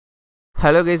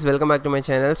Hello guys, welcome back to my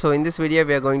channel. So in this video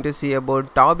we are going to see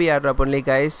about TabiAirdrop only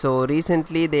guys. So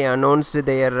recently they announced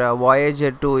their Voyage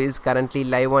 2 is currently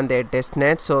live on their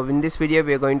testnet. So in this video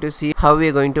we are going to see how we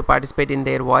are going to participate in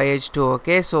their Voyage 2.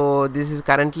 Okay, so this is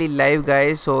currently live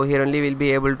guys. So here only we'll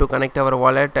be able to connect our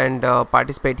wallet and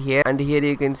participate here. And here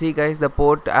you can see guys, the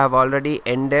port have already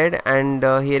ended, and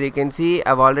here you can see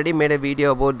I've already made a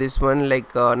video about this one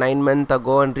like 9 months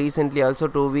ago, and recently also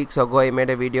 2 weeks ago I made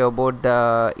a video about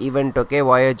the event. Okay,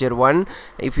 Voyager 1.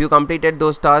 If you completed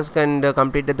those tasks and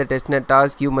completed the testnet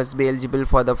task, you must be eligible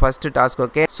for the first task.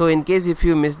 Okay, so in case if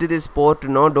you missed this port,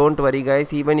 no, don't worry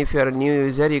guys, even if you are a new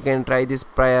user you can try this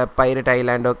Pirate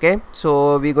Island. Okay,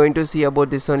 so we're going to see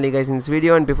about this only guys in this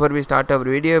video. And before we start our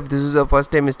video, if this is the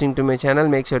first time listening to my channel,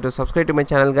 make sure to subscribe to my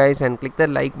channel guys and click the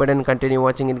like button. Continue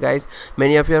watching it guys.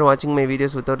 Many of you are watching my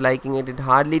videos without liking it. It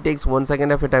hardly takes 1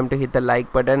 second of your time to hit the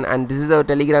like button. And this is our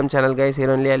Telegram channel guys. Here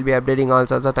only I'll be updating all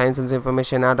sorts of time sensitive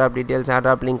information, airdrop details,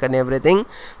 airdrop link and everything.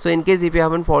 So in case if you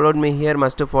haven't followed me here,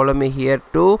 must to follow me here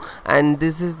too. And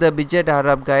this is the budget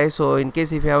airdrop guys. So in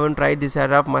case if you haven't tried this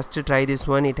airdrop, must to try this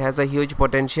one. It has a huge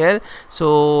potential.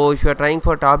 So if you are trying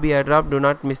for TabiAirdrop, do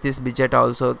not miss this budget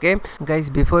also. Okay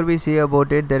guys, before we see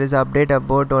about it, there is an update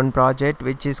about one project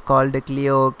which is called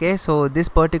Cleo. Okay, so this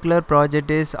particular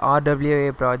project is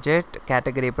RWA project,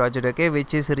 category project, okay,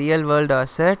 which is real world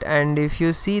asset. And if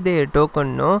you see the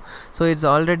token, no, so it's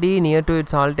already near to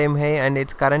its all-time high, and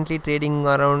it's currently trading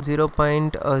around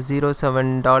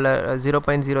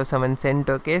 $0.07 cent.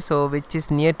 Okay, so which is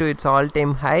near to its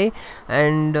all-time high.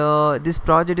 And this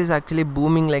project is actually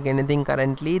booming like anything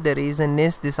currently. The reason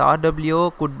is this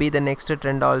RWO could be the next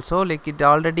trend also. Like it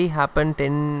already happened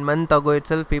 10 months ago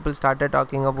itself, people started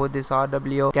talking about this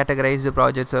RWO categorized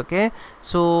projects. Okay,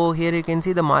 so here you can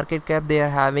see the market cap they are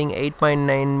having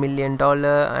 $8.9 million,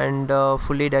 and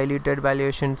fully diluted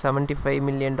valuation $75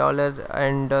 million,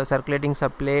 and circulating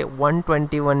supply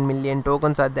 121 million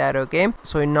tokens are there. Okay,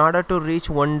 so in order to reach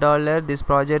 $1, this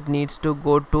project needs to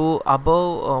go to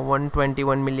above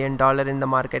 $121 million in the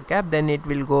market cap, then it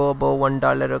will go above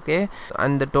 $1. Okay,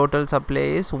 and the total supply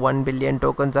is 1 billion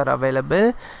tokens are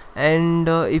available. And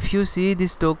if you see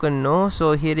this token, no,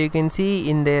 so here you can see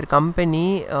in their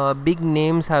company big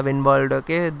names have involved.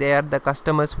 Okay, they are the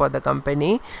customers for the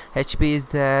company. HP is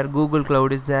there, Google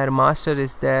Cloud is there, Master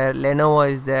is there, Lenovo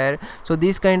is there. So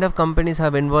these kind of companies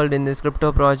have involved in this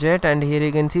crypto project. And here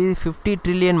you can see 50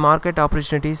 trillion market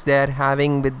opportunities they are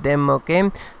having with them. Okay,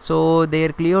 so their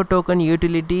Cleo token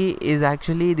utility is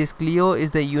actually, this Cleo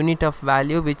is the unit of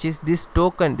value, which is this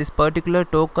token. This particular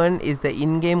token is the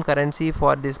in-game currency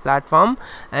for this platform,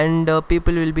 and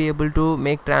people will be able to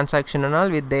make transaction and all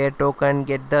with their token,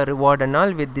 get the reward and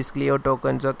all with this Cleo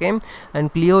tokens. Okay,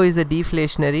 and Cleo is a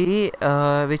deflationary,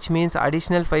 which means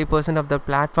additional 5% of the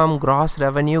platform gross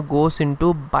revenue goes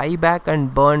into buyback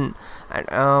and burn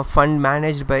fund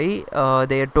managed by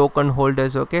their token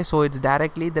holders. Okay, so it's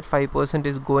directly that 5%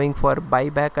 is going for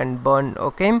buyback and burn.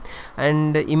 Okay,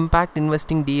 and impact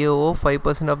investing DAO,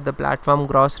 5% of the platform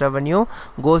gross revenue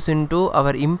goes into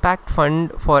our impact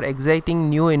fund for exciting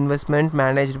new investment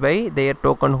managed by their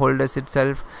token holders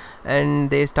itself. And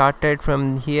they started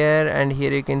from here, and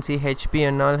here you can see HP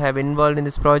and all have involved in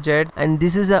this project. And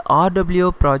this is a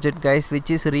RWO project guys,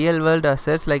 which is real world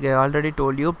assets, like I already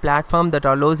told you, platform that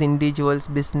allows individuals,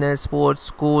 business, sports,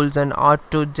 schools and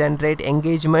art to generate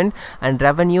engagement and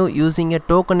revenue using a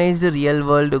tokenized real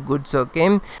world goods.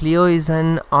 Okay, Cleo is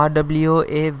an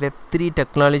RWA Web3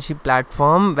 technology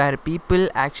platform where people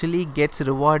actually gets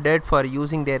rewarded for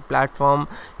using their platform.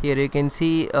 Here you can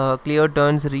see Cleo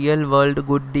turns real world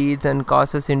good deeds and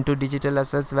causes into digital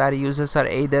assets, where users are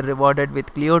either rewarded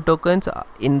with Cleo tokens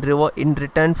in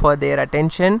return for their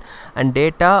attention and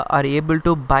data, are able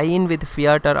to buy in with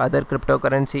fiat or other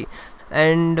cryptocurrency.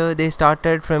 And they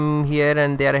started from here,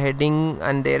 and they are heading,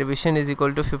 and their vision is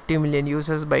equal to 50 million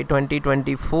users by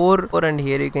 2024. And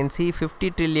here you can see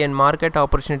 50 trillion market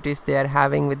opportunities they are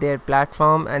having with their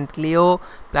platform. And Cleo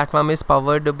platform is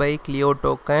powered by Cleo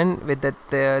token with the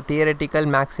theoretical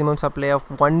maximum supply of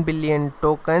 1 billion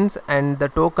tokens, and the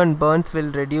token burns will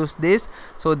reduce this.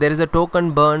 So there is a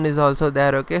token burn is also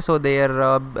there. Okay, so their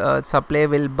supply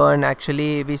will burn.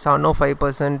 Actually we saw no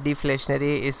 5%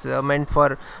 deflationary is meant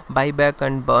for buyback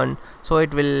and burn, so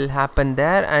it will happen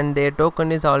there. And their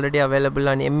token is already available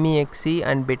on MEXC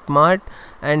and Bitmart.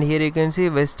 And here you can see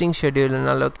vesting schedule and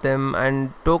all of them,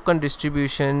 and token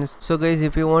distributions. So guys,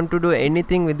 if you want to do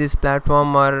anything starting with this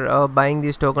platform or buying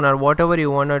this token or whatever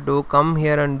you want to do, come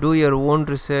here and do your own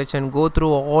research and go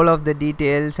through all of the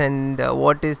details and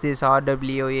what is this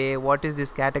RWA, what is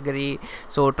this category.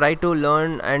 So try to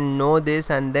learn and know this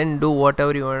and then do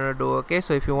whatever you want to do. Okay,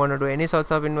 so if you want to do any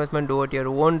sorts of investment, do at your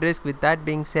own risk. With that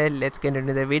being said, let's get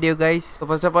into the video, guys. So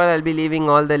first of all, I'll be leaving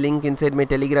all the link inside my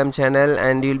Telegram channel,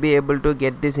 and you'll be able to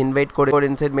get this invite code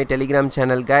inside my Telegram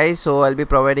channel, guys. So I'll be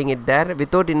providing it there.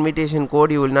 Without invitation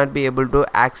code, you will not be able to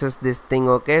access this thing.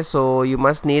 Okay, so you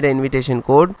must need an invitation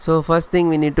code. So first thing,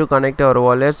 we need to connect our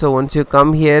wallet. So once you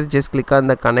come here, just click on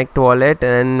the connect wallet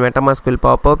and MetaMask will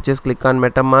pop up. Just click on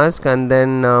MetaMask and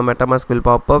then MetaMask will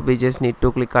pop up. We just need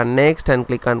to click on next and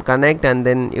click on connect, and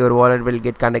then your wallet will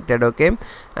get connected. Okay,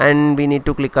 and we need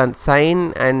to click on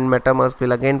sign and MetaMask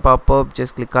will again pop up.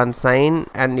 Just click on sign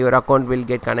and your account will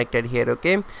get connected here.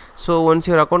 Okay, so once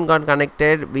your account got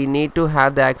connected, we need to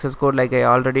have the access code like I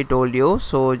already told you.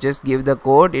 So just give the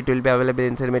code. It will be available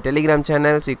inside my Telegram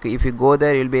channel. So if you go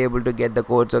there, you'll be able to get the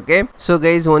codes. Okay, so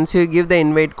guys, once you give the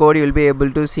invite code, you'll be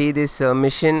able to see this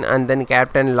mission and then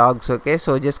captain logs. Okay,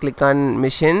 so just click on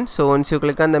mission. So once you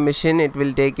click on the mission, it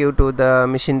will take you to the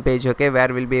mission page. Okay,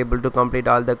 where we'll be able to complete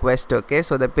all the quest. Okay,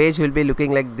 so the page will be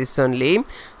looking like this only.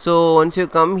 So once you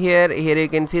come here you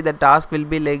can see the task will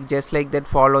be like just like that,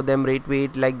 follow them,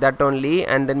 retweet, like that only,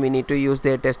 and then we need to use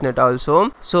their testnet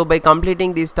also. So by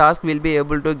completing this task, we'll be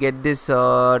able to get this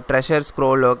treasure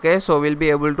scroll. Okay, so we'll be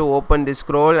able to open this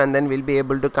scroll and then we'll be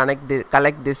able to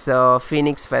collect this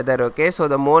phoenix feather. Okay, so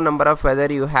the more number of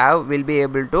feather you have, will be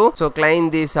able to claim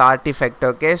this artifact.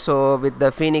 Okay, so with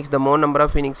the phoenix, the more number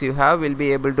of phoenix you have, will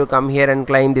be able to come here and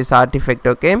claim this artifact.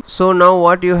 Okay, so now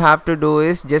what you have to do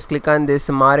is just click on this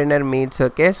mariner meets.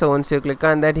 Okay, so once you click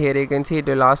on that, here you can see it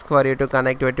will ask for you to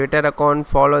connect your Twitter account,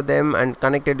 follow them, and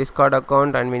connect your Discord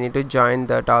account, and we need to join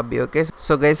the Tabi. Okay,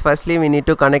 so guys, firstly we need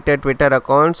to connect a Twitter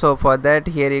account. So for that,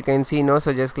 here you can see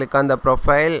so just click on the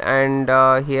profile, and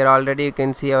here already you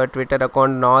can see our Twitter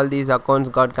account and all these accounts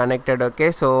got connected.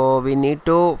 Okay, so we need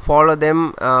to follow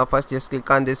them. First just click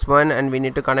on this one and we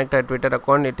need to connect our Twitter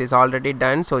account. It is already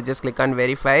done, so just click on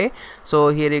verify. So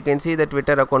here you can see the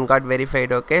Twitter account got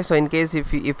verified. Okay, so in case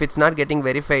if it's not getting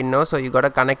verified now, so you gotta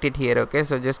connect it here. Okay,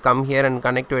 so just come here and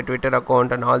connect your Twitter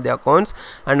account and all the accounts,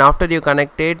 and after you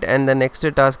connect it, and the next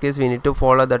task is we need to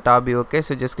follow the Tabi. Okay,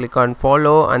 so just click on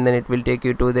follow and then it will take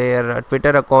you to their Twitter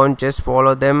account. Just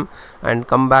follow them and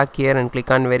come back here and click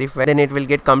on verify, then it will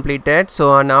get completed.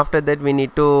 So and after that we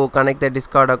need to connect the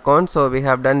Discord account. So we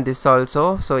have done this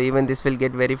also, so even this will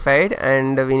get verified,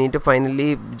 and we need to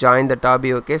finally join the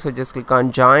Tabi. Okay, so just click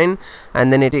on join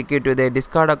and then it take you to their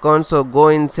Discord account. So go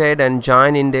inside and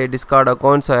join in their Discord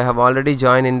account. So I have already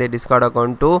joined in the Discord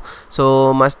account too,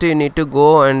 so must you need to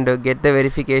go and get the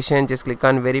verification. Just click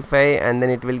on verify and then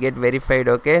it will get verified.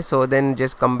 Okay, so then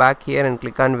just come back here and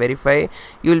click on verify.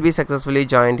 You will be successfully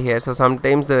joined here. So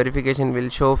sometimes the verification will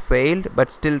show failed,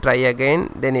 but still try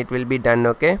again, then it will be done.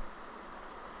 Okay,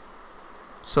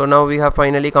 so now we have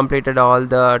finally completed all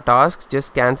the tasks.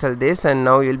 Just cancel this and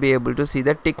now you'll be able to see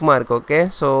the tick mark. Okay,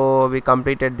 so we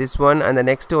completed this one, and the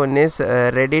next one is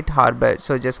Reddit harbor.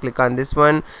 So just click on this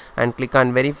one and click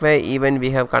on verify. Even we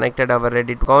have connected our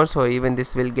Reddit account, so even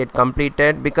this will get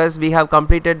completed because we have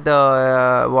completed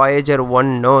the Voyager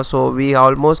 1 no, so we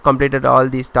almost completed all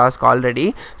these tasks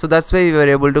already, so that's why we were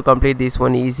able to complete this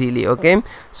one easily. Okay,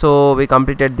 so we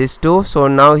completed this too. So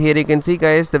now here you can see,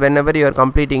 guys, whenever you are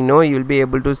completing you will be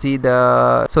able to see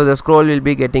the scroll will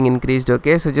be getting increased.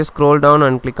 Okay, so just scroll down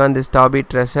and click on this Tabi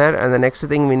treasure, and the next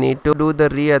thing we need to do the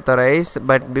reauthorize,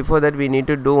 but before that we need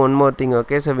to do one more thing.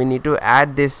 Okay, so we need to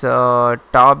add this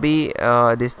Tabi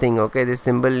this thing, okay, this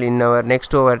symbol in our next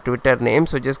to our Twitter name.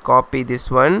 So just copy this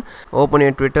one, open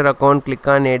your Twitter account, click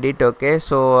on edit. Okay,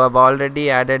 so I've already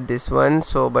added this one,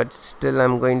 so but still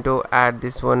I'm going to add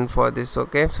this one for this.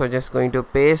 Okay, so just going to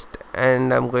paste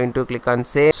and I'm going to click on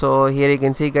save. So here you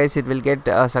can see, guys, it will get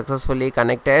successfully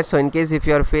connected. So in case if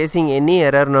you are facing any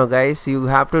error guys, you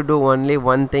have to do only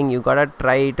one thing. You gotta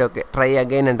try it. Okay, try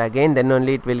again and again, then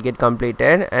only it will get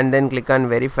completed, and then click on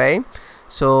verify.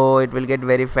 So it will get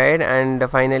verified, and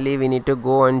finally we need to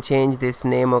go and change this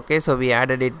name. Okay, so we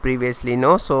added it previously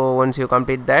so once you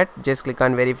complete that, just click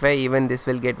on verify. Even this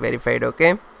will get verified.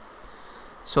 Okay,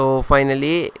 so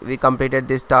finally we completed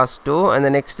this task too, and the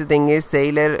next thing is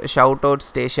sailor shoutout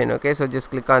station. Okay, so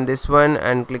just click on this one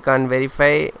and click on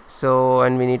verify. So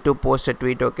and we need to post a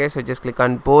tweet. Okay, so just click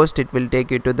on post. It will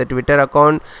take you to the Twitter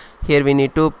account. here we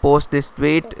need to post this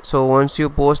tweet. So once you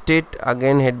post it,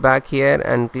 again head back here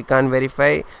and click on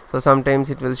verify. So sometimes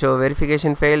it will show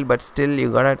verification failed, but still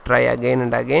you gotta try again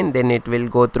and again, then it will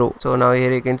go through. So now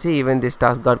here you can see even this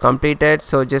task got completed.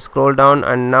 So just scroll down,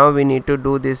 and now we need to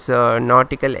do this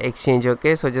nautical exchange.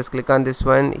 Okay, so just click on this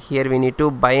one. Here we need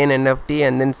to buy an NFT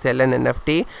and then sell an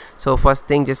NFT. So first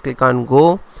thing, just click on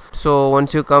go. So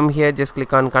once you come here, just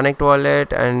click on connect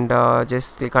wallet and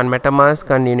just click on MetaMask,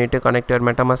 and you need to connect your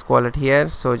MetaMask wallet here.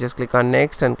 So just click on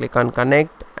next and click on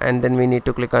connect, and then we need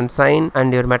to click on sign,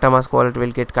 and your MetaMask wallet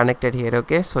will get connected here.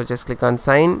 Okay, so just click on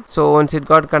sign. So once it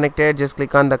got connected, just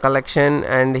click on the collection,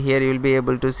 and here you will be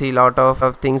able to see lot of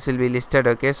things will be listed.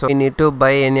 Okay, so you need to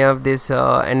buy any of these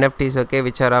NFTs, okay,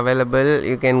 which are available.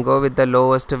 You can go with the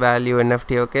lowest value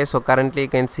NFT. Okay, so currently you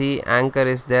can see Anchor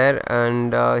is there,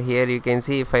 and here you can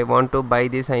see if I want to buy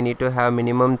this, I need to have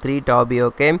minimum 3 Tabi.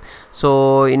 Okay,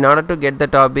 so in order to get the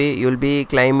Tabi, you'll be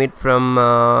claim it from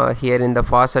here in the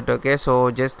faucet. Okay,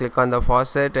 so just click on the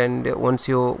faucet, and once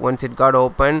it got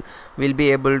open, we'll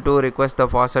be able to request the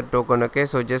faucet token. Okay,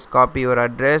 so just copy your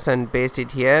address and paste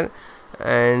it here,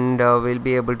 and we'll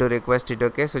be able to request it.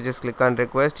 Okay, so just click on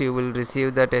request. You will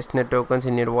receive the testnet tokens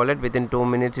in your wallet within 2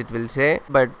 minutes, it will say.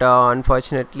 But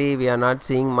unfortunately we are not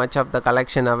seeing much of the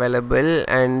collection available,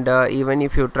 and even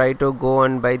if you try to go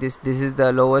and buy this is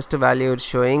the lowest value it's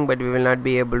showing, but we will not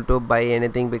be able to buy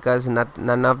anything because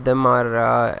none of them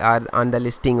are on the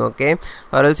listing. Okay,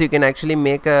 or else you can actually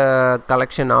make a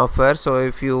collection offer. So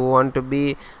if you want to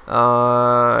be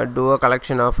do a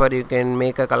collection offer, you can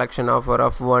make a collection offer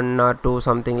of 1 or 2,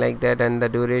 something like that, and the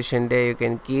duration day you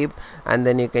can keep, and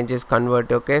then you can just convert.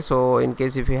 Okay, so in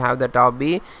case if you have the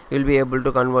Tabi, you'll be able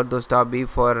to convert those Tabi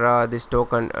for this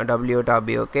token W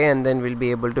Tabi. Okay, and then we'll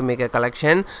be able to make a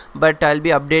collection. But I'll be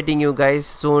updating you guys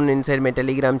soon inside my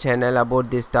Telegram channel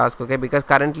about this task. Okay, because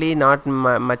currently not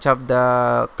much of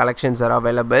the collections are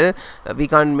available. We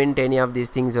can't mint any of these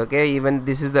things. Okay, even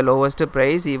this is the lowest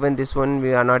price, even this one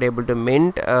we are not able to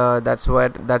mint. That's why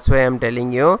I'm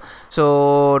telling you.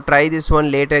 So try this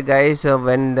one later, guys,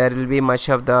 when there will be much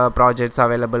of the projects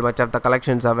available, much of the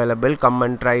collections available. Come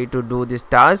and try to do this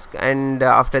task, and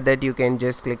after that you can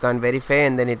just click on verify,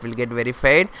 and then it will get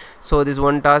verified. So this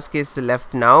one task is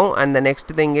left now, and the next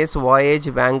thing is Voyage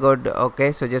Vanguard.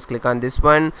 Okay, so just click on this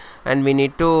one, and we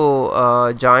need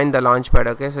to join the launchpad.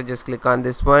 Okay, so just click on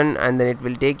this one, and then it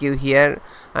will take you here,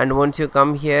 and once you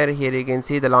come here you can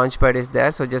see the launchpad is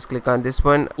there. So just click on this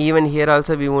one. Even here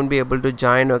also we won't be able to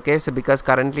join. Okay, so because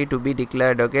currently to be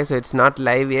declared. Okay, so it's not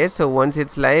live yet. So once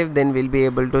it's live, then we'll be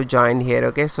able to join here.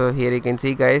 Okay, so here you can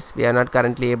see, guys, we are not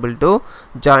currently able to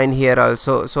join here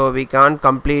also, so we can't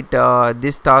complete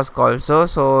this task also.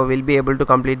 So we'll be able to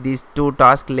complete these 2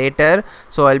 tasks later.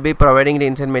 So I'll be providing it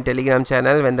inside my Telegram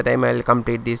channel when the time I'll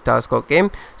complete this task. Okay,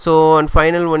 so and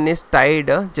final one is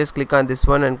Tide. Just click on this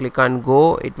one and click on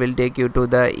go. It will take you to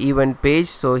the event page.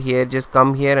 So here just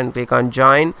come here and click on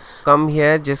join. Come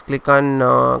here, just click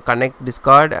on connect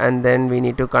Discord, and then we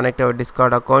need to connect our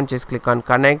Discord account. Just click on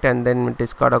connect, and then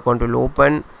Discord account will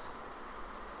open.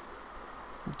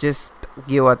 Just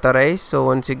give authorize. So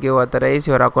once you give authorize,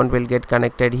 your account will get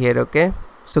connected here. Okay,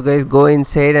 so guys, go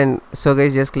inside, and so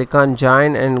guys just click on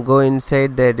join and go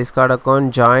inside the Discord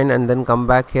account, join, and then come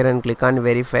back here and click on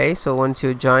verify. So once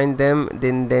you join them,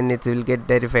 then it will get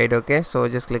verified. Okay, so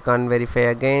just click on verify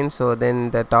again. So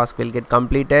then the task will get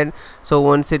completed. So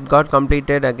once it got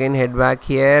completed, again head back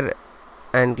here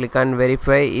and click on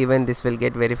verify. Even this will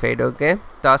get verified. Okay,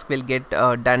 task will get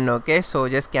done. Okay, so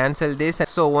just cancel this.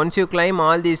 So once you climb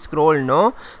all these scroll,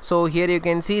 no, so here you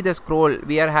can see the scroll.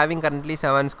 We are having currently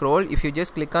 7 scroll. If you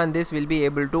just click on this, we'll be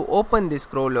able to open this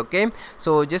scroll. Okay,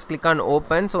 so just click on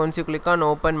open. So once you click on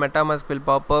open, MetaMask will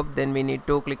pop up. Then we need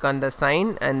to click on the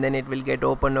sign, and then it will get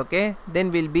open. Okay,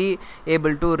 then we'll be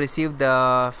able to receive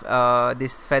the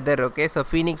this feather. Okay, so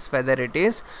Phoenix feather it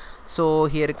is. So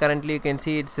here currently you can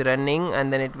see it's running,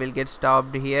 and then it will get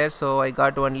stopped here. So I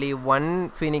got only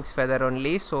 1 Phoenix feather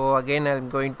only. So again I'm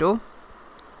going to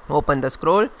open the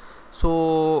scroll.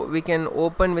 So we can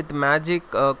open with magic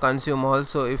consume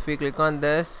also. If we click on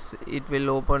this, it will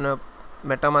open up.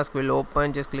 MetaMask will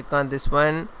open. Just click on this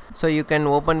one. So you can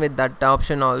open with that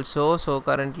option also. So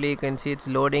currently you can see it's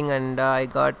loading, and I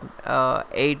got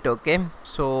 8. Okay,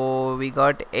 so we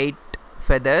got 8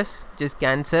 feathers. just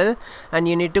cancel, and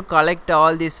you need to collect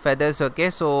all these feathers. Okay,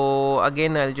 so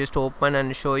again I'll just open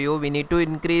and show you. We need to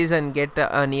increase and get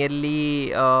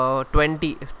nearly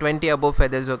 20 above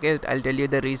feathers. Okay, I'll tell you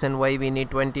the reason why we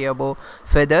need 20 above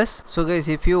feathers. So guys,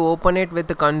 if you open it with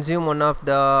the consume one of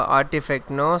the artifact,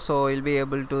 no, so you'll be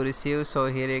able to receive. So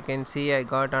here you can see I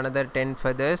got another 10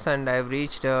 feathers and I've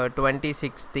reached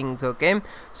 26 things. Okay,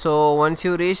 so once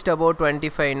you reached about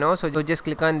 25, no, so just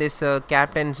click on this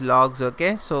captain's logs.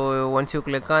 Okay, so once you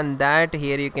click on that,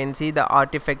 here you can see the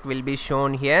artifact will be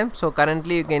shown here. So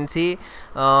currently you can see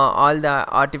all the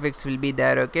artifacts will be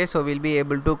there. Okay, so we'll be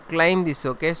able to claim this.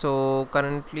 Okay, so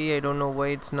currently I don't know why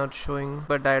it's not showing,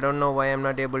 but I don't know why I'm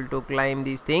not able to claim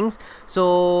these things.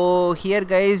 So here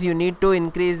guys, you need to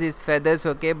increase these feathers.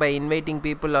 Okay, by inviting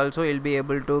people also you'll be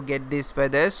able to get these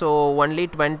feathers. So only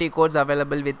 20 codes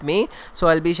available with me, so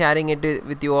I'll be sharing it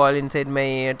with you all inside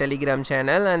my Telegram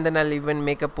channel, and then I'll even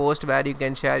make a post where you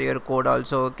can share your code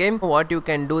also. Okay, what you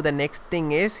can do, the next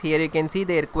thing is, here you can see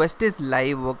their quest is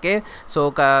live. Okay, so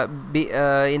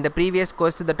in the previous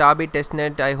quest, the Tabi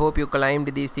testnet, I hope you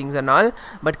climbed these things and all,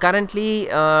 but currently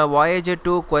Voyager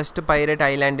 2 quest Pirate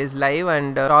Island is live,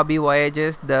 and Tabi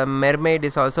Voyages, the mermaid,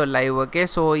 is also live. Okay,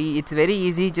 so it's very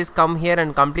easy, just come here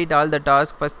and complete all the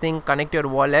tasks. First thing, connect your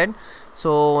wallet.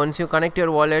 So once you connect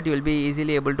your wallet, you will be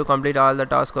easily able to complete all the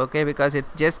tasks. Okay, because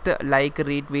it's just like,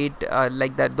 retweet,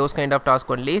 like that, those kind of tasks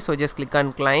only. So just click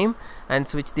on claim and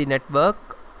switch the network,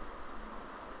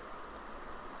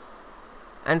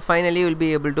 and finally you will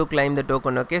be able to claim the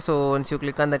token. Okay, so once you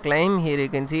click on the claim, here you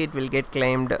can see it will get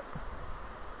claimed.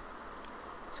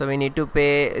 So we need to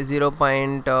pay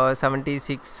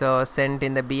 0.76 cent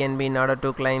in the BNB in order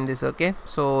to claim this. Okay,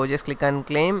 so just click on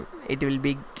claim, it will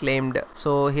be claimed.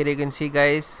 So here you can see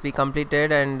guys, we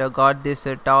completed and got this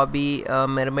Tabi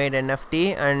mermaid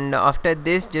NFT, and after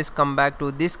this just come back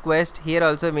to this quest. Here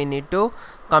also we need to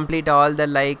complete all the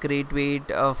like, retweet,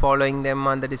 following them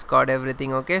on the Discord,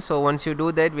 everything. Okay, so once you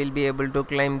do that, we'll be able to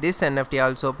claim this NFT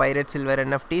also, Pirate Silver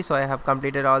NFT. So I have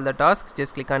completed all the tasks,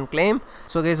 just click on claim.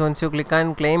 So guys, once you click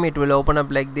on claim, it will open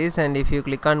up like this, and if you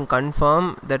click on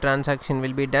confirm, the transaction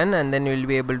will be done, and then you will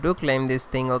be able to claim this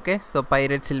thing. Okay, so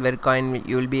Pirate Silver coin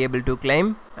you will be able to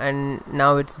claim, and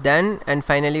now it's done, and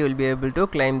finally you will be able to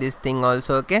claim this thing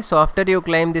also. Okay, so after you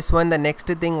claim this one, the next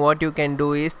thing what you can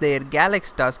do is their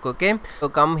Galaxy task. Okay, so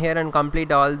come here and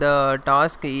complete all the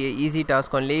task, easy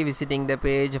task only, visiting the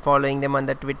page, following them on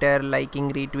the Twitter,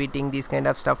 liking, retweeting, these kind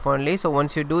of stuff only. So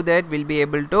once you do that, we'll be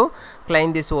able to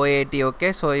claim this OAT.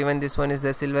 Okay, so even this one is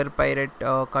the silver pirate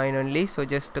coin only, so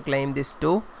just to claim this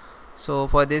too. So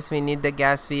for this we need the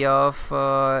gas fee of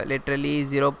literally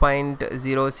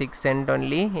 0.06 cent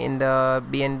only in the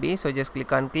BNB. So just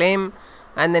click on claim,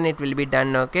 and then it will be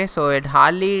done. Okay, so it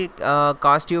hardly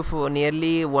cost you for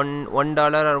nearly $1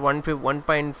 or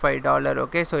 $1.5.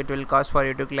 Okay, so it will cost for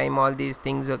you to claim all these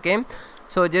things. Okay,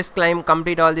 so just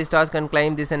complete all these tasks and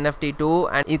claim this NFT too,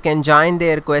 and you can join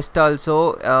their quest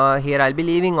also. Here I'll be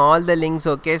leaving all the links.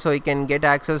 Okay, so you can get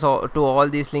access to all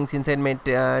these links inside my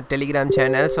Telegram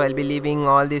channel. So I'll be leaving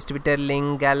all these Twitter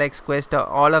link, Galaxy quest,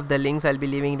 all of the links I'll be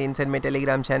leaving it inside my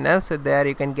Telegram channel, so there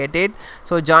you can get it.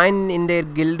 So join in their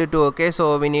guild too. Okay,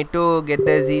 so we need to get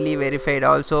the Zeely verified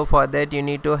also. For that you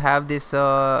need to have this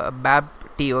BAP.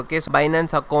 Okay, so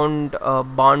Binance account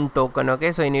bond token.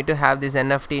 Okay, so you need to have this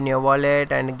NFT in your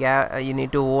wallet, and you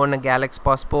need to own a Galaxy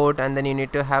passport, and then you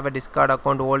need to have a Discord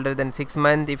account older than 6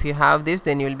 months. If you have this,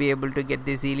 then you will be able to get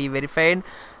this Zeely verified,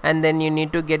 and then you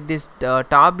need to get this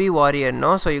Tabi Warrior.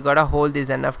 No, so you gotta hold this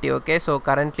NFT. Okay, so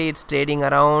currently it's trading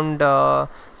around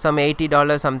some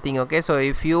 $80 something. Okay, so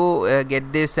if you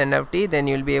get this NFT, then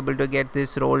you'll be able to get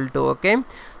this role too. Okay,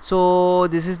 so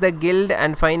this is the guild,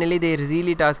 and finally the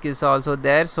Zeely task is also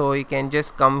there. So you can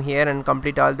just come here and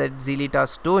complete all that Zeely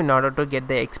tasks too in order to get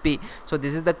the XP. So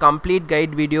this is the complete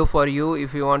guide video for you.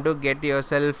 If you want to get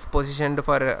yourself positioned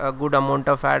for a good amount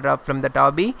of airdrop from the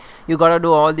Tabi, you gotta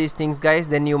do all these things guys,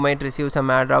 then you might receive some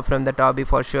airdrop from the Tabi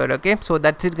for sure. Okay, so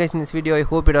that's it guys in this video. I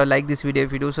hope you all like this video.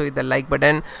 If you do so, hit the like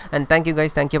button, and thank you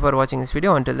guys, thank you for watching this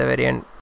video until the very end.